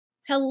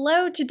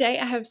Hello, today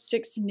I have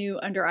 6 new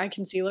under eye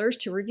concealers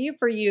to review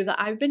for you that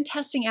I've been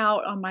testing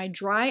out on my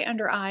dry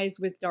under eyes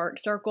with dark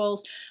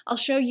circles. I'll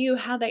show you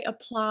how they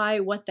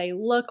apply, what they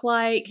look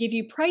like, give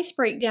you price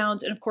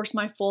breakdowns, and of course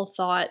my full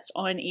thoughts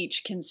on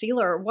each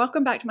concealer.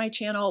 Welcome back to my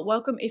channel.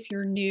 Welcome if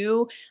you're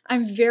new.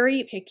 I'm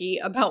very picky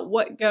about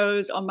what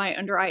goes on my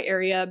under eye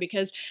area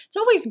because it's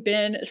always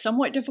been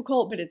somewhat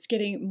difficult, but it's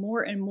getting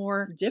more and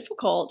more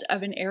difficult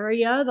of an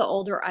area the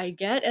older I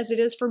get, as it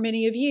is for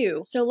many of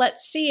you. So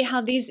let's see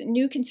how these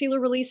new concealer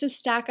releases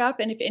stack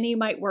up and if any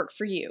might work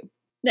for you.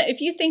 Now,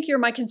 if you think you're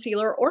my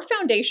concealer or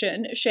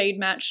foundation shade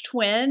match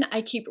twin,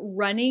 I keep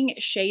running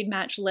shade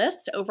match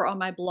lists over on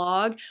my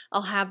blog.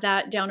 I'll have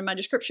that down in my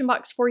description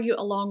box for you,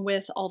 along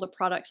with all the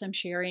products I'm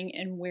sharing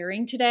and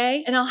wearing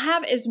today. And I'll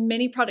have as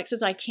many products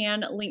as I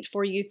can linked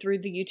for you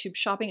through the YouTube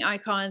shopping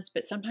icons,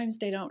 but sometimes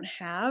they don't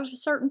have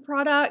certain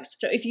products.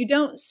 So if you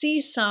don't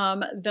see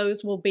some,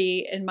 those will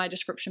be in my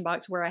description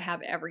box where I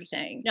have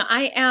everything. Now,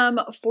 I am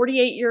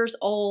 48 years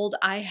old.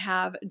 I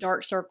have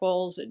dark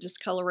circles,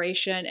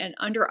 discoloration, and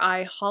under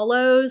eye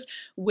hollows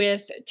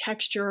with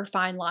texture,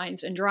 fine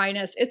lines, and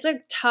dryness. It's a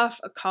tough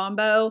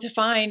combo to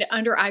find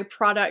under eye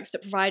products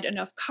that provide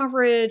enough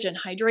coverage and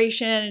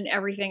hydration and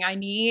everything I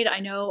need. I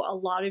know a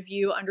lot of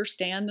you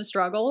understand the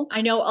struggle.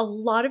 I know a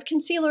lot of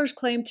concealers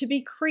claim to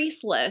be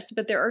creaseless,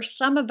 but there are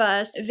some of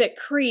us that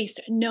crease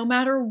no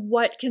matter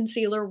what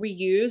concealer we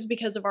use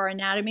because of our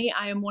anatomy.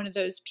 I am one of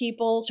those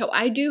people. So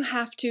I do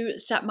have to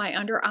set my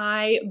under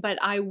eye, but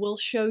I will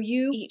show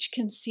you each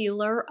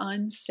concealer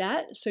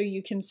unset so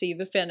you can see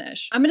the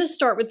finish. I'm going to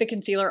start with the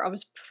concealer I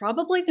was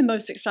probably the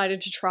most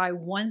excited to try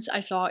once I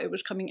saw it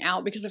was coming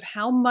out because of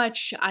how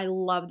much I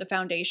love the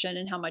foundation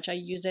and how much I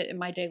use it in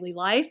my daily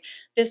life.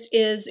 This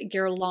is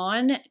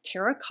Guerlain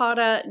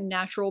Terracotta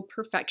Natural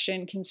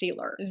Perfection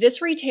Concealer.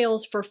 This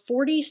retails for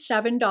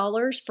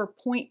 $47 for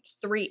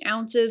 0.3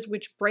 ounces,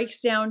 which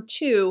breaks down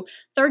to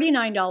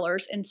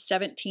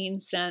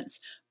 $39.17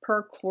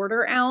 per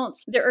quarter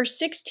ounce. There are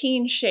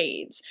 16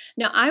 shades.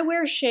 Now I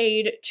wear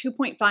shade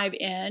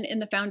 2.5N in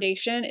the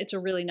foundation. It's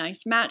a really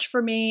nice match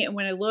for me. And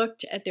when I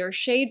looked at their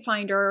shade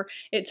finder,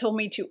 it told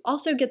me to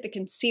also get the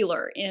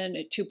concealer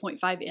in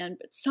 2.5N,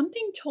 but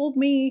something told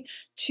me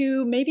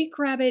to maybe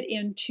grab it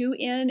in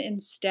 2N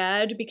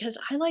instead because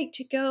I like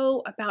to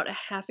go about a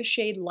half a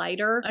shade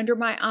lighter under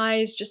my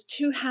eyes just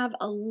to have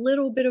a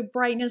little bit of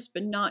brightness,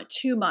 but not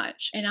too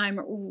much. And I'm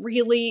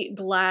really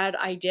glad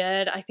I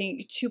did. I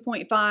think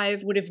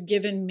 2.5 would have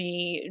given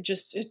me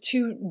just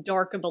too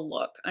dark of a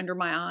look under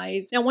my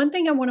eyes. Now, one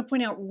thing I want to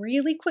point out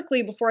really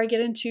quickly before I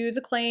get into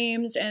the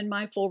claims and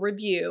my full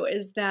review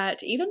is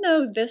that even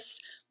though this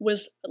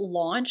was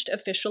launched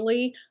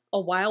officially a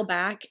while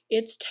back,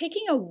 it's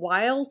taking a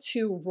while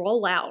to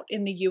roll out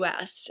in the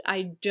US.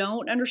 I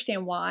don't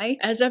understand why.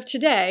 As of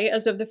today,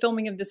 as of the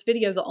filming of this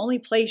video, the only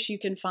place you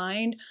can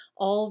find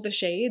all the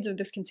shades of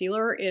this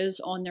concealer is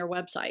on their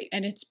website,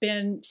 and it's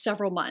been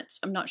several months.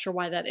 I'm not sure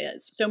why that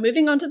is. So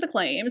moving on to the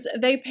claims,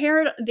 they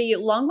paired the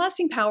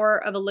long-lasting power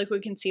of a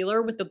liquid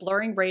concealer with the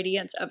blurring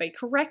radiance of a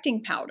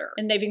correcting powder,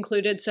 and they've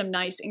included some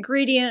nice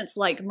ingredients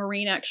like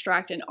marine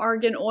extract and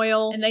argan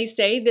oil, and they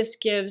say this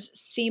gives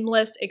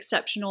seamless,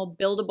 exceptional,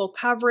 buildable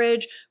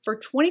coverage for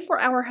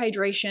 24-hour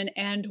hydration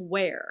and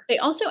wear. They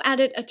also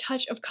added a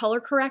touch of color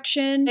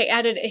correction. They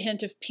added a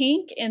hint of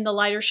pink in the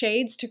lighter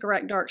shades to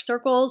correct dark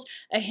circles,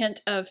 a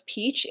hint of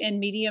peach in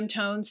medium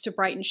tones to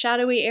brighten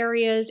shadowy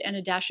areas, and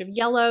a dash of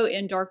yellow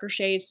in darker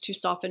shades to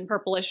soften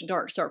purplish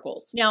dark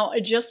circles. Now,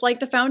 just like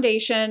the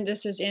foundation,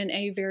 this is in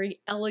a very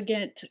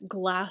elegant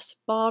glass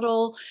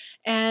bottle,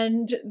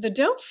 and the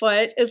doe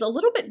foot is a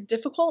little bit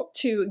difficult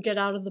to get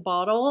out of the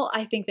bottle.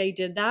 I think they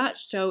did that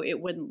so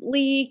it wouldn't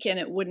leak and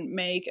it wouldn't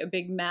make a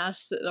big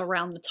mess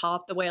around the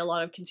top the way a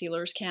lot of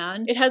concealers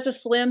can. It has a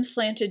slim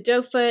slanted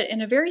doe foot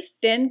and a very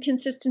thin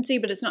consistency,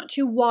 but it's not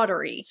too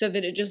watery so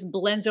that it just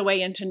blends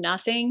away into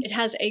nothing. It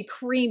has a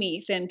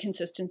creamy thin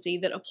consistency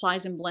that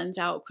applies and blends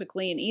out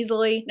quickly and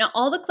easily. Now,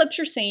 all the clips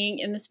you're seeing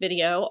in this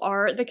video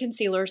are the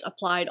concealers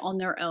applied on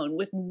their own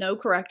with no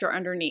corrector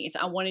underneath.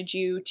 I wanted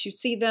you to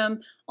see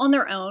them on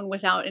their own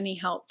without any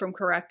help from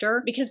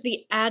corrector because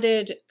the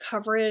added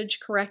coverage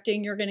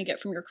correcting you're going to get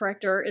from your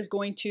corrector is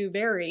going to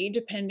vary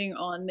depending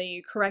on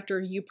the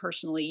corrector you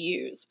personally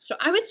use. So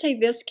I would say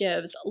this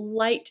gives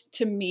light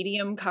to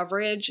medium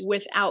coverage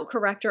without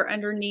corrector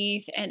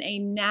underneath and a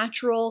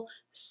natural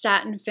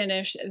satin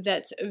finish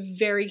that's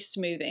very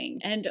smoothing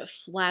and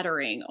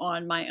flattering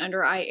on my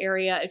under eye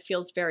area. It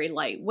feels very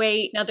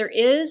lightweight. Now, there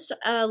is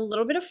a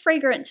little bit of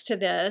fragrance to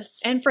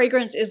this, and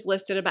fragrance is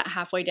listed about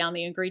halfway down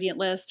the ingredient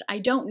list. I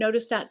don't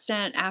notice that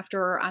scent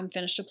after I'm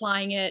finished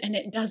applying it, and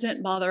it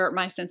doesn't bother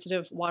my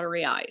sensitive,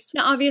 watery eyes.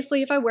 Now,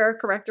 obviously, if I wear a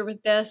corrector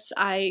with this,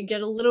 I get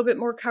a little bit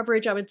more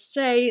coverage. I would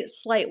say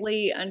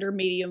slightly under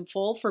medium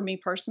full for me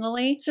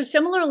personally. So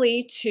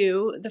similarly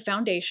to the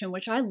foundation,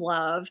 which I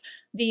love,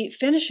 the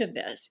finish of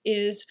this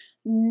is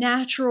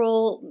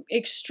natural,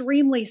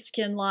 extremely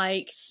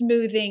skin-like,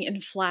 smoothing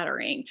and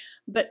flattering.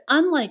 But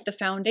unlike the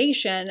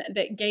foundation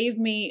that gave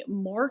me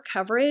more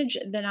coverage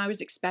than I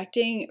was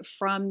expecting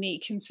from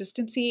the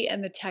consistency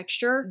and the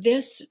texture,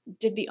 this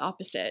did the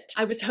opposite.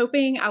 I was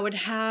hoping I would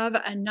have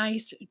a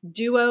nice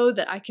duo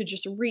that I could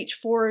just reach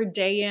for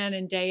day in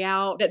and day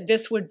out, that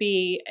this would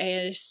be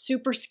a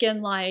super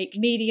skin-like,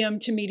 medium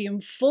to medium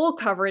full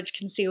coverage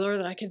concealer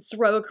that I could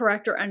throw a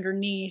corrector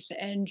underneath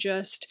and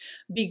just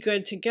be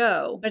good to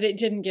go. But it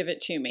didn't give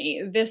it to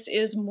me. This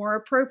is more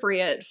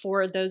appropriate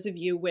for those of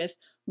you with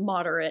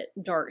moderate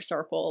dark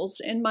circles,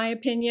 in my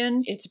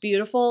opinion. It's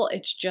beautiful,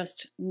 it's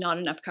just not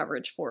enough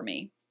coverage for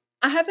me.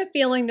 I have a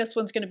feeling this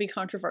one's going to be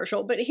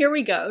controversial, but here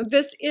we go.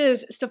 This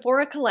is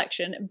Sephora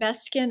Collection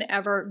Best Skin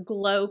Ever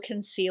Glow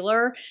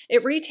Concealer.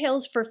 It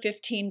retails for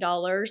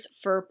 $15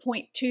 for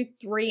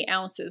 0.23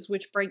 ounces,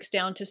 which breaks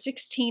down to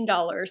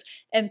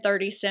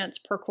 $16.30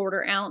 per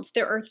quarter ounce.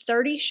 There are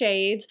 30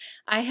 shades.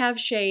 I have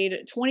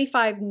shade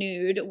 25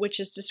 Nude,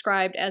 which is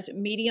described as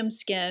medium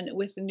skin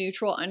with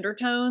neutral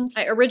undertones.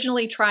 I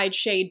originally tried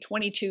shade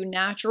 22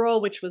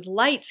 Natural, which was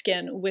light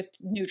skin with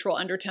neutral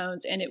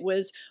undertones, and it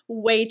was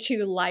way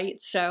too light.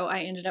 So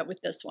I ended up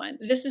with this one.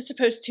 This is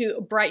supposed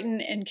to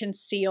brighten and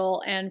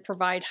conceal and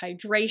provide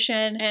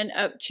hydration and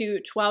up to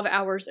 12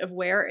 hours of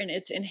wear, and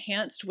it's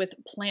enhanced with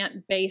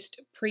plant-based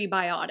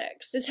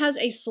prebiotics. This has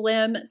a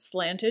slim,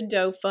 slanted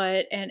doe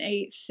foot and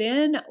a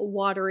thin,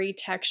 watery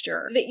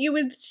texture that you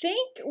would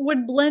think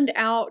would blend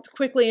out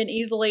quickly and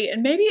easily,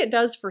 and maybe it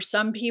does for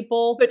some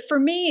people, but for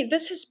me,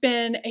 this has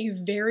been a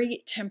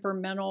very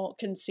temperamental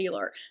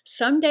concealer.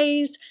 Some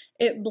days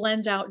it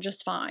blends out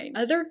just fine.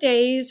 Other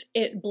days,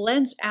 it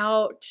blends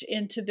out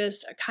into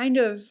this kind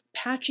of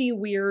patchy,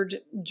 weird,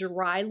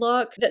 dry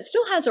look that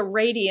still has a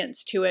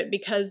radiance to it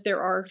because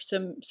there are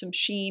some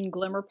sheen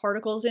glimmer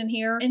particles in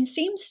here, and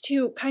seems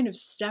to kind of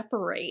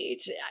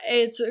separate.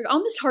 It's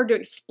almost hard to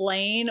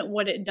explain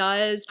what it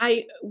does.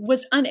 I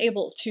was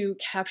unable to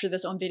capture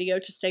this on video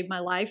to save my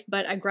life,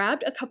 but I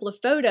grabbed a couple of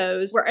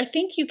photos where I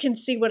think you can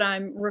see what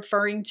I'm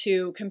referring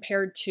to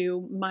compared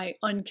to my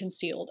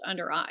unconcealed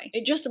under eye.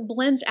 It just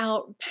blends out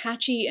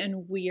patchy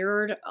and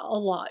weird a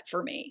lot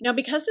for me. Now,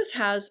 because this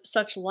has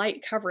such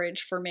light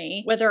coverage for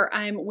me, whether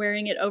I'm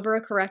wearing it over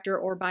a corrector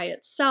or by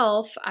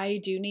itself,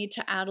 I do need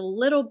to add a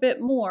little bit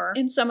more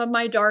in some of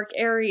my dark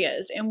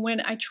areas. And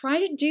when I try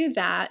to do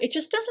that, it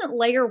just doesn't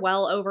layer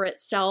well over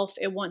itself.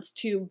 It wants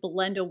to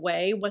blend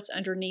away what's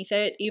underneath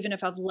it, even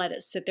if I've let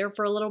it sit there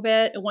for a little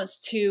bit. It wants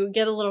to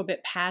get a little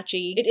bit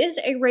patchy. It is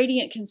a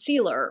radiant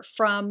concealer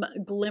from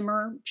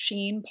glimmer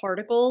sheen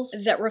particles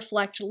that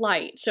reflect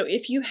light. So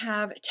if you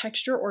have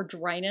texture or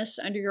dryness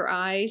under your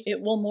eyes,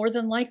 it will more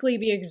than likely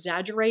be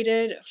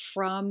exaggerated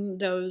from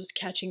those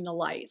catching the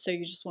light. So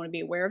you just want to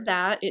be aware of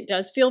that. It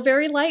does feel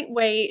very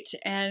lightweight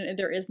and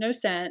there is no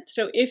scent.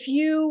 So if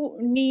you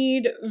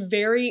need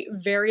very,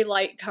 very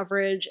light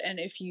coverage, and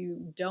if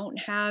you don't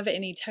have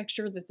any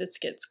texture that this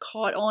gets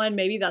caught on,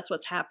 maybe that's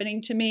what's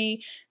happening to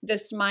me,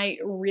 this might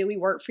really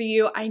work for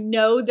you. I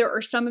know there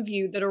are some of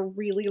you that are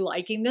really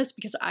liking this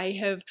because I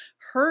have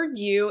heard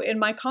you in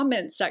my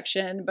comments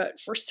section,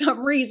 but for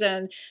some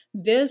reason,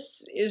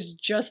 this is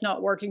just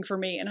not working for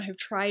me, and I've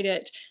tried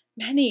it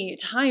many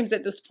times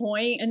at this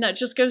point, and that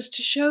just goes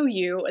to show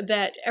you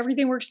that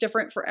everything works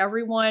different for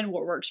everyone.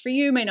 What works for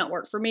you may not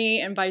work for me,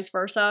 and vice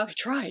versa. I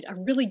tried. I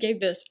really gave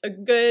this a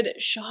good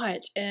shot,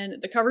 and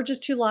the coverage is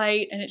too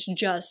light, and it's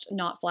just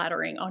not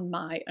flattering on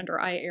my under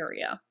eye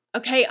area.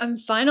 Okay, I'm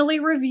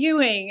finally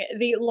reviewing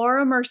the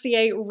Laura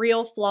Mercier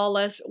Real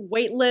Flawless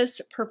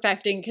Weightless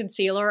Perfecting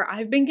Concealer.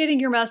 I've been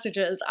getting your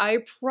messages, I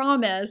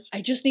promise.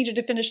 I just needed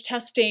to finish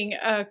testing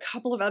a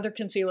couple of other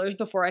concealers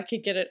before I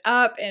could get it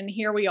up, and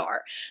here we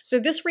are. So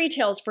this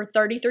retails for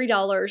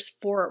 $33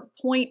 for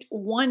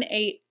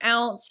 0.18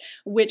 ounce,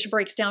 which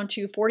breaks down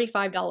to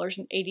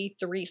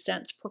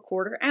 $45.83 per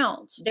quarter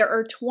ounce. There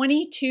are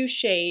 22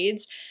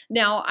 shades.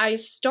 Now, I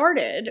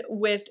started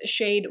with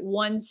shade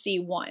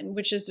 1C1,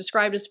 which is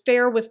described as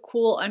fair with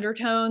cool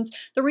undertones.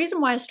 The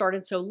reason why I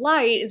started so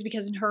light is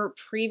because in her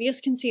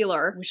previous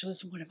concealer, which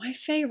was one of my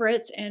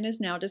favorites and is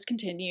now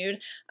discontinued,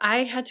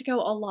 I had to go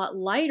a lot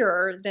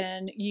lighter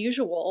than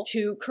usual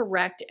to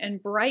correct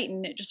and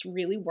brighten. It just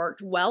really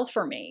worked well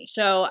for me.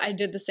 So I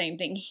did the same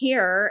thing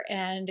here,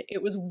 and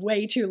it was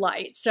way too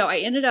light. So I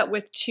ended up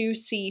with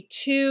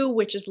 2C2,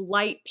 which is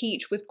light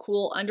peach with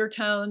cool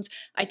undertones.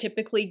 I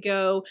typically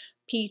go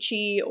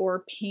peachy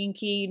or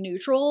pinky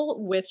neutral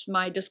with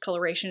my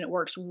discoloration. It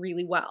works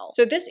really well.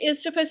 So this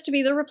is supposed to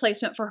be the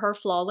replacement for her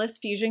Flawless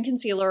Fusion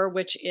Concealer,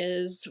 which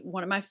is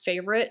one of my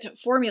favorite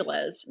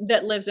formulas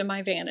that lives in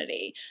my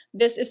vanity.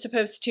 This is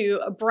supposed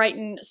to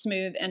brighten,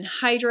 smooth, and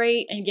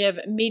hydrate and give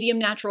medium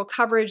natural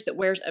coverage that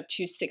wears up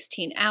to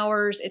 16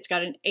 hours. It's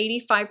got an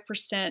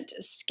 85%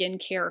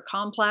 skincare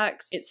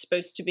complex. It's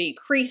supposed to be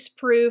crease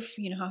proof,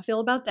 you know how I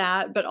feel about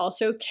that, but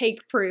also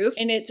cake proof.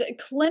 And it's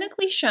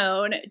clinically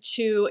shown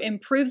to improve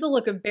improve the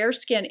look of bare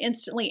skin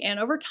instantly and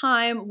over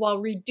time while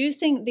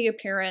reducing the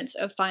appearance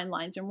of fine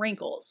lines and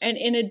wrinkles. And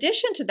in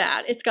addition to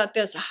that, it's got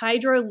this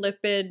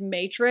hydrolipid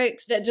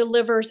matrix that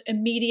delivers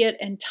immediate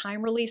and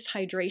time-released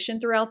hydration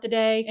throughout the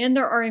day. And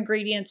there are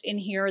ingredients in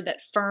here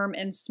that firm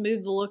and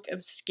smooth the look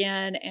of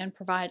skin and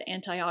provide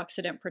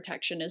antioxidant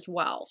protection as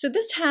well. So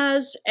this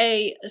has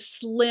a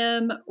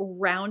slim,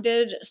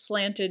 rounded,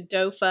 slanted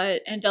doe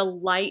foot and a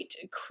light,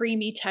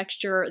 creamy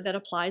texture that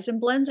applies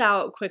and blends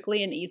out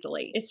quickly and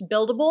easily. It's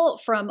buildable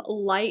from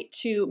light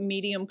to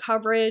medium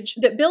coverage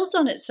that builds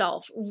on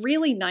itself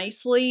really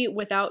nicely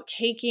without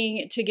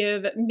caking to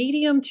give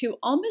medium to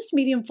almost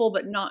medium full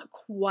but not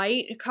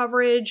quite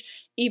coverage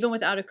even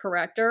without a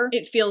corrector.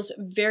 It feels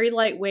very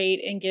lightweight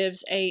and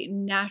gives a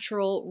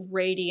natural,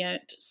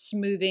 radiant,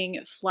 smoothing,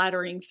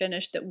 flattering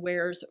finish that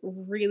wears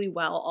really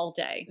well all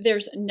day.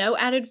 There's no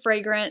added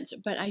fragrance,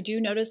 but I do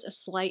notice a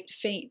slight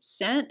faint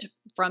scent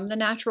from the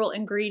natural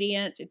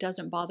ingredients. It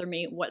doesn't bother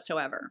me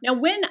whatsoever. Now,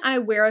 when I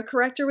wear a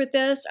corrector with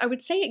this, I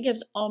would say it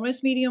gives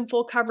almost medium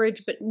full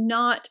coverage, but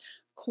not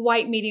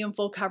quite medium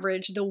full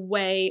coverage the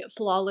way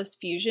Flawless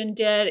Fusion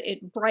did.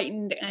 It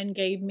brightened and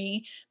gave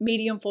me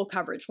medium full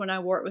coverage when I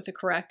wore it with a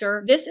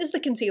corrector. This is the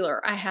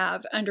concealer I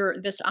have under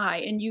this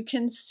eye, and you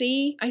can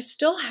see I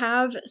still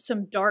have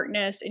some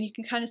darkness, and you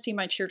can kind of see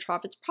my tear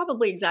trough. It's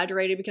probably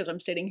exaggerated because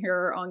I'm sitting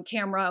here on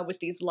camera with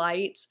these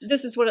lights.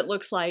 This is what it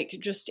looks like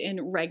just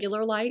in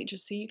regular light,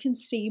 just so you can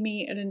see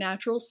me in a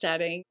natural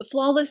setting.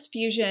 Flawless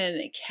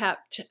Fusion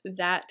kept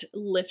that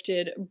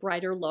lifted,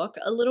 brighter look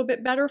a little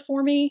bit better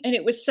for me, and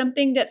it was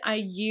something that I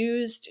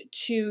used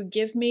to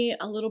give me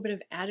a little bit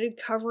of added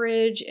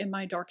coverage in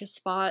my darkest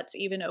spots,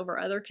 even over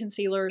other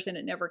concealers, and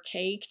it never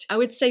caked. I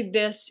would say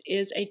this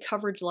is a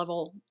coverage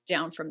level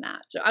down from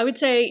that. So I would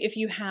say if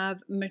you have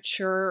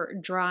mature,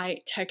 dry,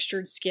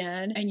 textured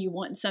skin and you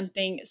want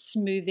something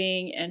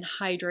smoothing and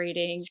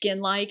hydrating,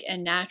 skin-like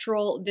and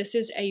natural, this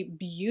is a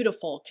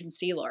beautiful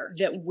concealer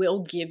that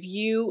will give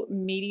you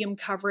medium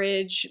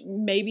coverage,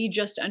 maybe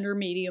just under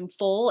medium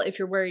full if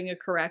you're wearing a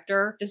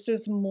corrector. This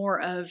is more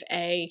of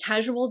a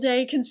casual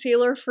day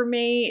concealer for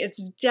me.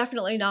 It's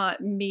definitely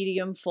not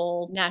medium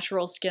full,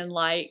 natural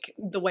skin-like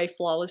the way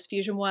Flawless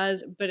Fusion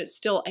was, but it's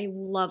still a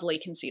lovely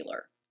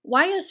concealer.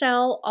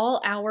 YSL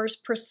All Hours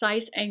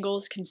Precise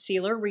Angles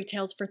Concealer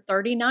retails for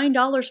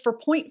 $39 for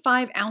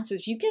 0.5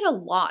 ounces. You get a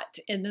lot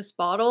in this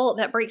bottle.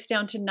 That breaks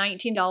down to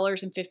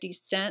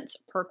 $19.50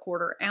 per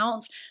quarter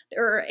ounce.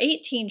 There are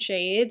 18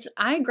 shades.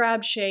 I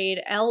grabbed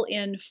shade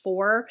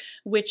LN4,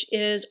 which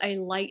is a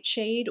light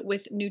shade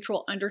with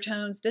neutral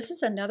undertones. This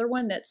is another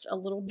one that's a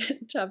little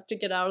bit tough to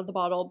get out of the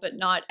bottle, but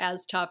not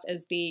as tough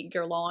as the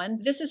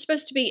Guerlain. This is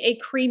supposed to be a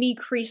creamy,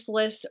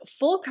 creaseless,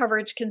 full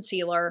coverage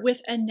concealer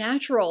with a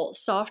natural,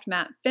 soft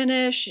matte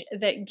finish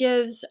that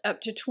gives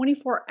up to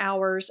 24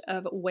 hours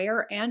of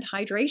wear and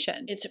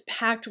hydration. It's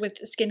packed with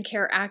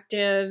skincare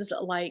actives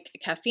like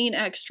caffeine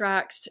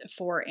extracts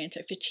for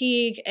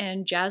anti-fatigue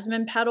and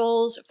jasmine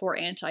petals for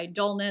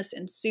anti-dullness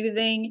and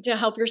soothing to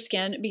help your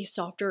skin be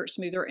softer,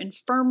 smoother, and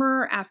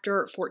firmer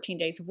after 14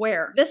 days of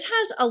wear. This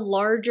has a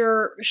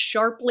larger,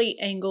 sharply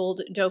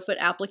angled doe foot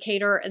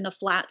applicator, and the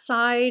flat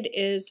side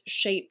is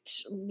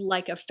shaped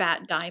like a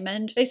fat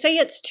diamond. They say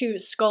it's to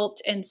sculpt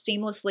and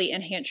seamlessly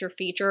enhance your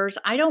features.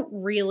 I don't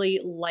really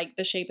like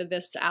the shape of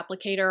this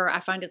applicator. I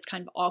find it's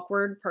kind of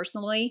awkward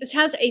personally. This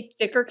has a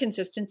thicker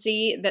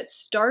consistency that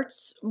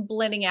starts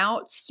blending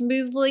out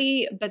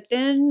smoothly, but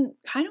then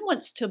kind of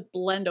wants to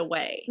blend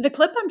away. The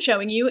clip I'm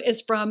showing you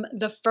is from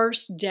the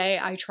first day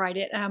I tried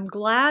it, and I'm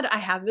glad I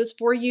have this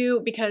for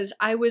you because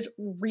I was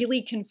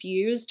really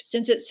confused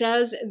since it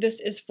says this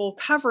is full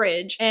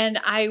coverage and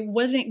I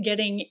wasn't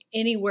getting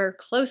anywhere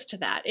close to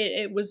that.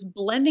 It was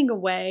blending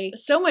away,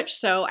 so much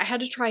so I had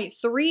to try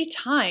 3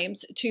 times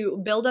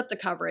to build up the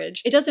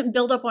coverage. It doesn't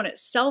build up on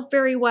itself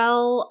very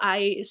well.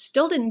 I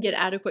still didn't get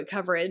adequate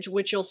coverage,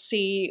 which you'll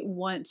see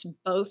once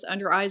both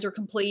under eyes are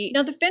complete.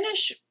 Now the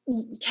finish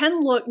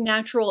can look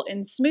natural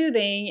and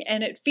smoothing,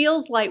 and it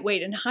feels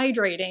lightweight and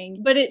hydrating,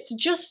 but it's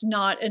just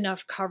not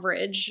enough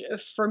coverage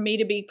for me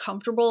to be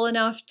comfortable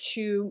enough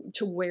to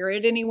wear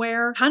it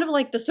anywhere. Kind of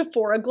like the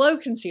Sephora Glow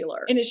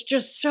Concealer. And it's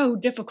just so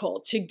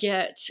difficult to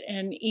get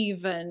an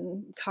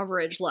even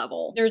coverage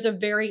level. There's a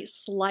very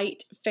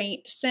slight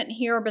faint scent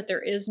here, but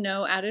there is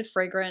no added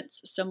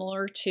fragrance,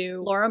 similar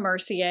to Laura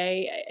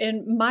Mercier.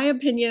 In my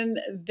opinion,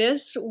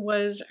 this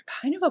was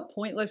kind of a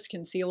pointless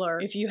concealer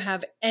if you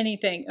have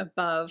anything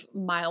above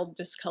mild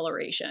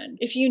discoloration.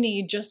 If you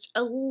need just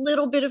a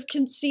little bit of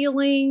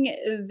concealing,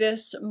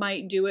 this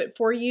might do it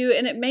for you,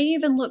 and it may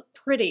even look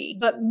pretty,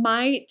 but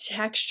my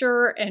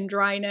texture and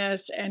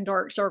dryness and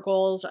dark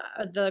circles,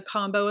 the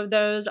combo of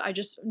those, I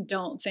just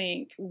don't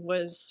think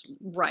was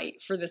right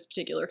for this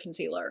particular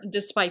concealer,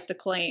 despite the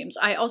claims.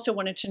 I also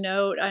wanted to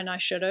note, and I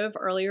should have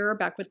earlier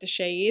back with the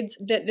shades,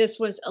 that this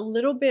was a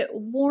little bit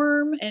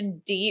warm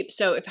and deep,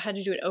 so if I had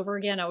to do it over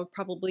again, I would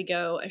probably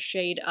go a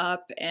shade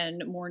up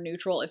and more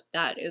neutral if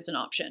that is an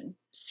option.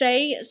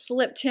 Say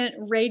Slip Tint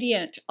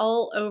Radiant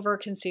All Over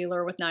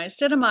Concealer with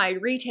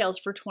Niacinamide retails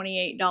for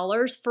 $28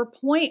 for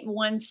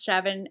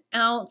 0.17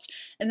 ounce,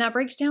 and that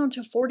breaks down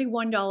to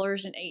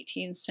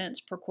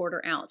 $41.18 per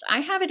quarter ounce. I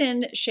have it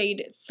in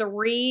shade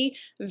 3,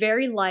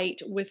 very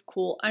light with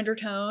cool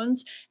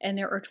undertones, and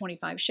there are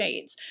 25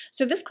 shades.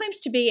 So this claims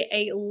to be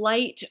a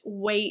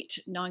lightweight,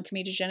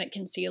 non-comedogenic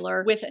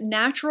concealer with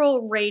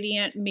natural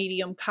radiant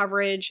medium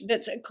coverage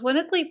that's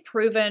clinically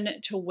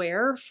proven to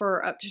wear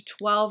for up to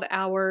 12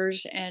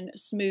 hours and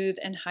smooth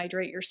and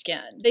hydrate your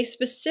skin. They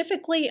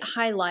specifically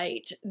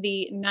highlight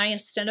the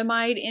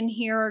niacinamide in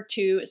here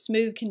to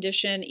smooth,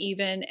 condition,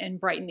 even, and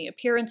brighten the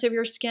appearance of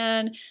your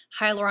skin.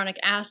 Hyaluronic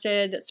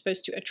acid that's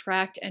supposed to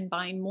attract and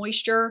bind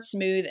moisture,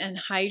 smooth and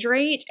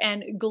hydrate,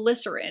 and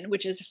glycerin,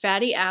 which is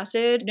fatty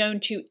acid known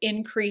to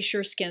increase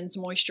your skin's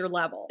moisture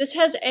level. This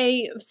has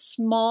a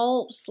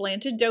small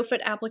slanted doe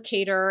foot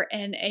applicator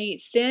and a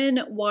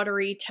thin,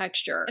 watery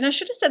texture. And I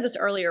should have said this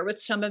earlier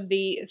with some of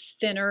the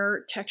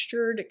thinner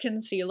textured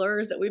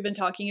concealers that we've been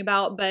talking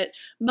about, but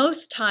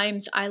most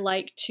times I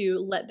like to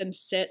let them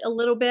sit a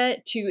little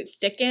bit to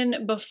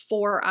thicken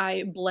before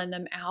I blend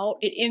them out.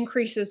 It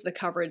increases the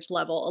coverage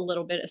level a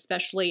little bit,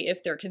 especially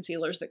if they're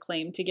concealers that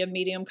claim to give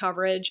medium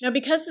coverage. Now,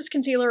 because this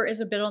concealer is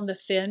a bit on the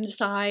thin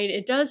side,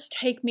 it does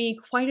take me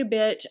quite a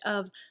bit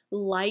of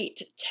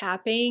light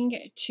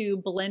tapping to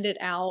blend it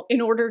out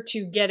in order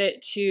to get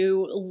it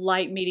to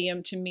light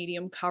medium to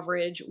medium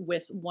coverage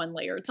with one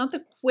layer. It's not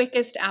the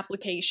quickest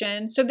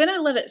application. So then I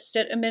let it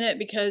sit a minute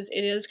because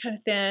it is kind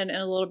of thin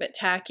and a little bit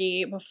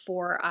tacky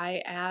before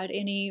I add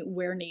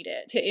anywhere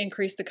needed to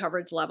increase the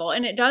coverage level.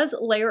 And it does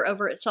layer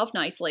over itself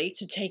nicely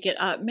to take it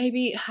up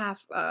maybe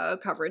half a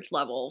coverage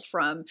level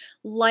from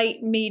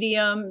light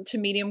medium to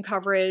medium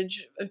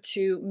coverage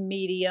to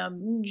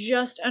medium,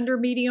 just under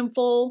medium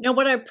full. Now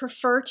what I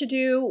prefer to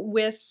do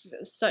with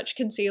such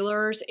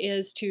concealers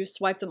is to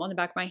swipe them on the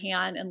back of my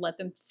hand and let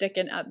them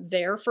thicken up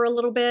there for a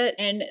little bit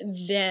and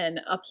then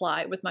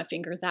apply with my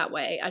finger that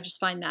way. I just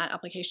find that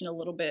application a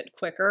little bit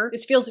quicker.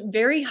 This feels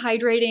very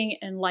hydrating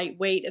and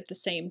lightweight at the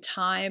same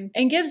time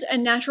and gives a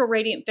natural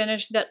radiant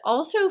finish that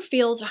also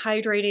feels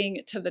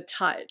hydrating to the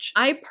touch.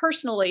 I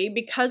personally,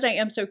 because I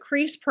am so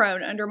crease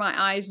prone under my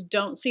eyes,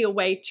 don't see a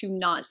way to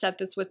not set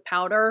this with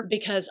powder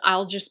because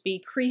I'll just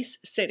be crease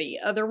city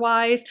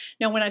otherwise.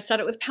 Now when I set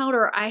it with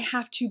powder, I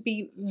have to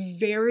be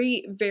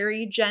very,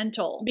 very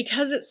gentle.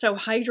 Because it's so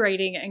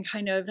hydrating and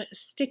kind of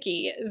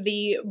sticky,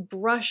 the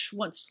brush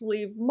wants to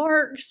leave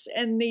marks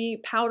and the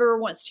powder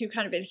wants to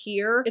kind of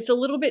adhere. It's a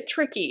little bit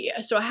tricky,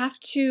 so I have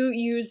to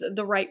use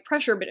the right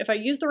pressure, but if I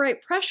use the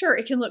right pressure,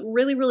 it can look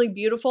really, really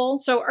beautiful.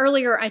 So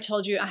earlier I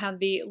told you I have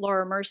the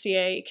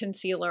Mercier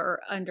concealer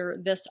under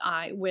this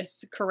eye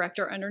with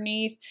corrector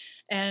underneath,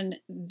 and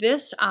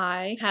this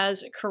eye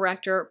has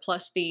corrector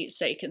plus the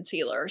Estée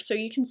concealer. So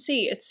you can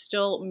see it's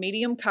still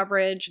medium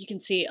coverage. You can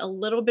see a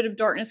little bit of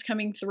darkness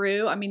coming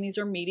through. I mean, these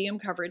are medium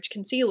coverage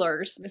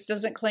concealers. This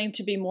doesn't claim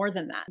to be more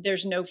than that.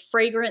 There's no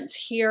fragrance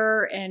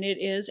here, and it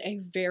is a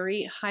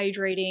very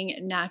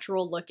hydrating,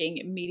 natural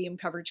looking medium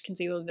coverage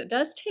concealer that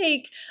does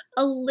take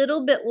a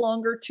little bit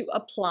longer to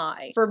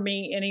apply, for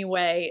me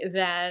anyway,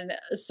 than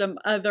some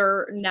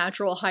other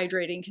natural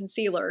hydrating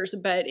concealers.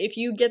 But if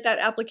you get that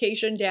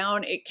application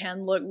down, it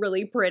can look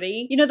really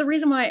pretty. You know, the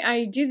reason why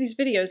I do these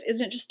videos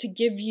isn't just to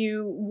give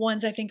you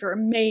ones I think are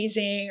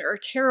amazing or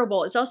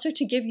terrible. It's also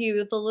to give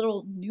you the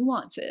little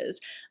nuances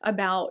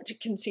about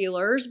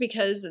concealers,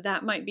 because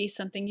that might be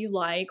something you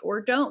like or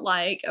don't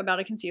like about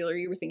a concealer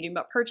you were thinking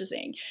about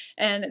purchasing.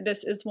 And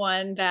this is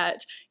one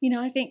that, you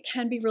know, I think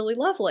can be really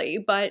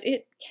lovely, but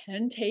it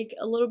can take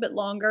a little bit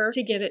longer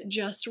to get it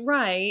just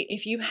right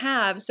if you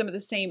have some of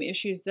the same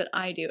issues that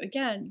I do.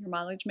 Again, your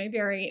mileage may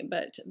vary,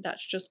 but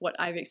that's just what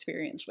I've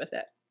experienced with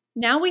it.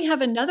 Now we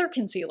have another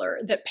concealer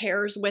that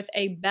pairs with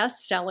a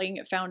best-selling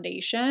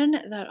foundation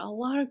that a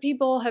lot of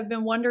people have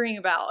been wondering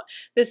about.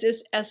 This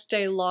is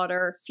Estée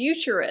Lauder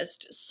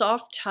Futurist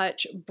Soft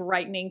Touch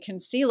Brightening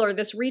Concealer.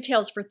 This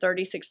retails for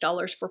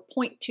 $36 for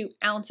 0.2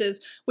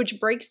 ounces, which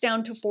breaks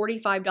down to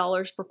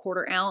 $45 per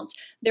quarter ounce.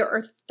 There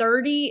are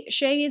 30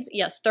 shades.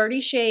 Yes,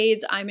 30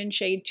 shades. I'm in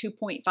shade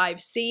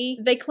 2.5C.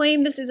 They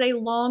claim this is a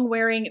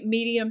long-wearing,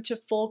 medium to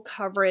full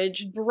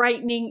coverage,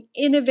 brightening,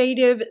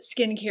 innovative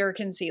skincare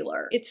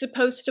concealer. It's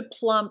supposed to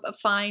plump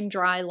fine,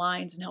 dry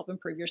lines and help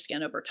improve your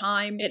skin over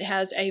time. It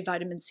has a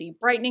vitamin C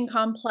brightening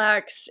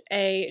complex,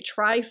 a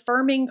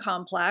tri-firming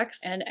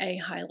complex, and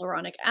a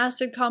hyaluronic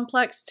acid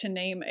complex, to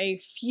name a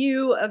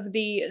few of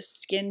the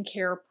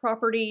skincare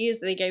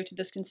properties they gave to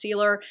this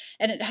concealer.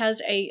 And it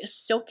has a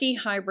silky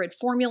hybrid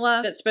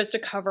formula that's supposed to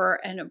cover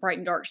and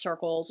brighten dark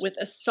circles with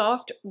a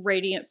soft,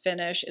 radiant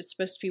finish. It's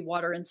supposed to be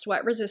water and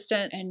sweat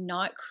resistant and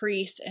not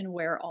crease and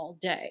wear all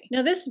day.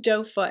 Now, this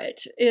doe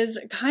foot is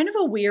kind of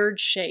a weird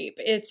shade. shape.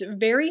 It's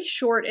very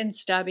short and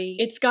stubby.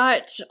 It's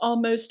got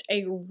almost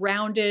a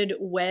rounded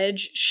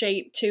wedge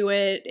shape to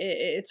it.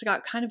 It's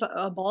got kind of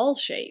a ball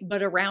shape,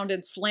 but a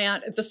rounded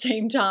slant at the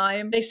same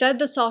time. They said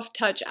the soft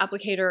touch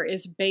applicator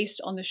is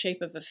based on the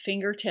shape of a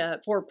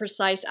fingertip for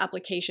precise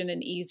application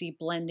and easy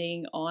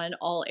blending on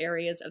all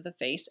areas of the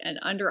face and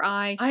under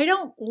eye. I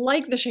don't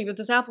like the shape of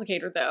this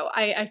applicator though.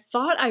 I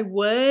thought I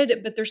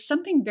would, but there's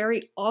something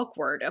very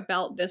awkward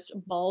about this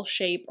ball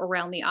shape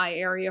around the eye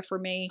area for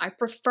me. I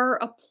prefer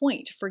a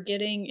point for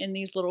getting in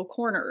these little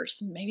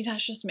corners. Maybe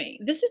that's just me.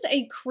 This is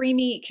a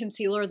creamy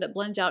concealer that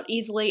blends out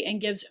easily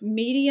and gives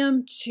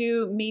medium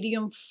to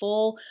medium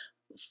full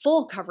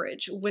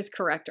coverage with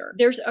corrector.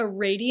 There's a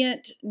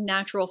radiant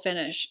natural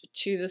finish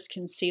to this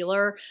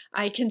concealer.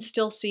 I can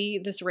still see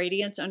this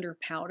radiance under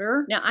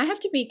powder. Now I have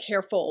to be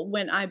careful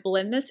when I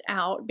blend this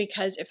out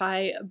because if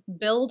I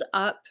build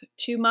up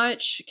too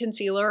much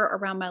concealer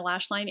around my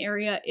lash line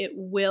area, it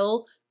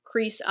will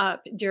crease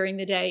up during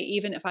the day,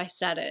 even if I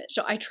set it.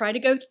 So I try to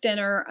go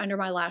thinner under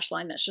my lash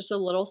line. That's just a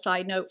little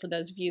side note for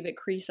those of you that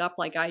crease up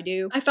like I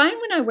do. I find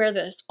when I wear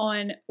this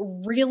on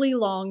really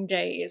long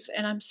days,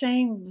 and I'm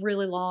saying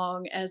really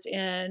long as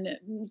in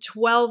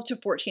 12 to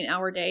 14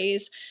 hour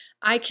days,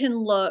 I can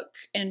look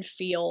and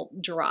feel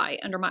dry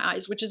under my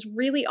eyes, which is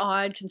really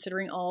odd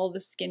considering all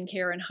the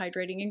skincare and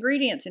hydrating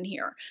ingredients in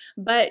here.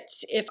 But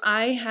if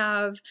I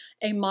have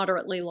a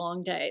moderately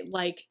long day,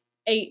 like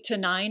 8 to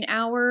 9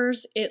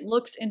 hours, it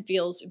looks and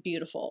feels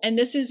beautiful. And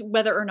this is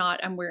whether or not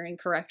I'm wearing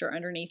corrector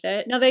underneath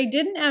it. Now they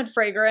didn't add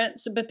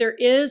fragrance, but there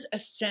is a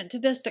scent to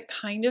this that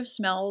kind of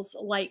smells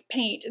like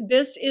paint.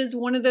 This is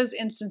one of those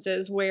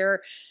instances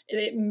where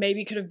it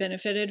maybe could have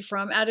benefited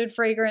from added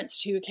fragrance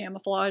to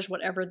camouflage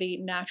whatever the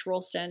natural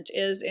scent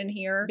is in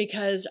here,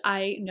 because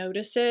I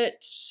notice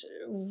it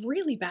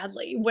really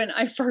badly when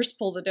I first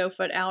pull the doe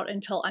foot out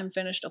until I'm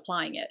finished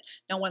applying it.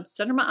 Now once it's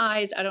under my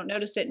eyes, I don't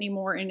notice it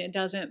anymore and it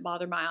doesn't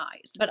bother my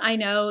eyes. But I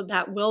know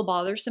that will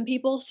bother some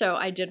people, so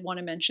I did want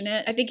to mention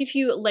it. I think if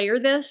you layer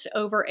this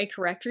over a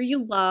corrector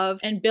you love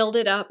and build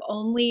it up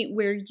only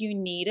where you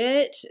need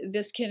it,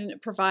 this can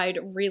provide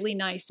really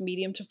nice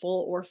medium to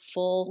full or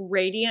full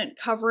radiant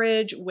coverage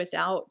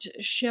without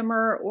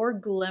shimmer or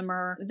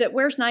glimmer that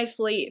wears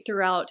nicely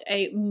throughout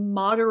a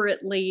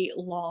moderately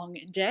long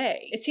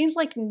day. It seems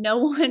like no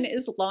one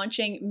is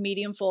launching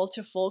medium full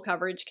to full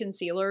coverage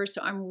concealers,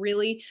 so I'm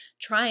really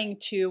trying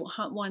to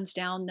hunt ones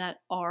down that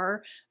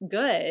are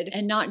good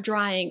and not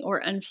drying or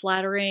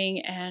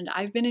unflattering, and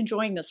I've been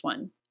enjoying this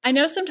one. I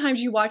know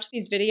sometimes you watch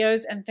these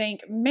videos and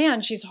think,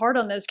 man, she's hard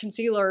on those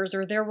concealers,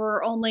 or there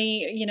were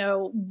only, you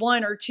know,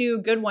 1 or 2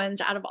 good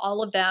ones out of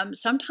all of them.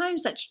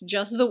 Sometimes that's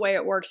just the way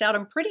it works out.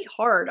 I'm pretty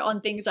hard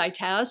on things I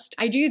test.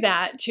 I do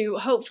that to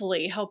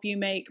hopefully help you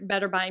make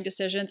better buying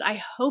decisions. I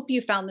hope you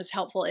found this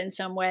helpful in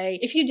some way.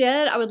 If you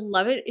did, I would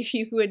love it if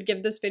you would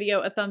give this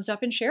video a thumbs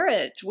up and share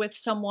it with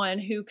someone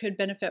who could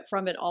benefit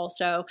from it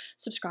also.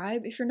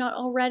 Subscribe if you're not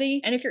already.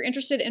 And if you're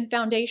interested in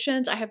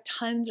foundations, I have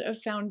tons of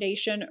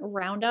foundation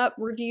roundup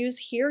reviews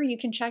here you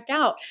can check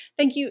out.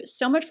 Thank you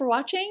so much for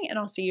watching, and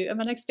I'll see you in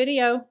my next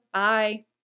video. Bye.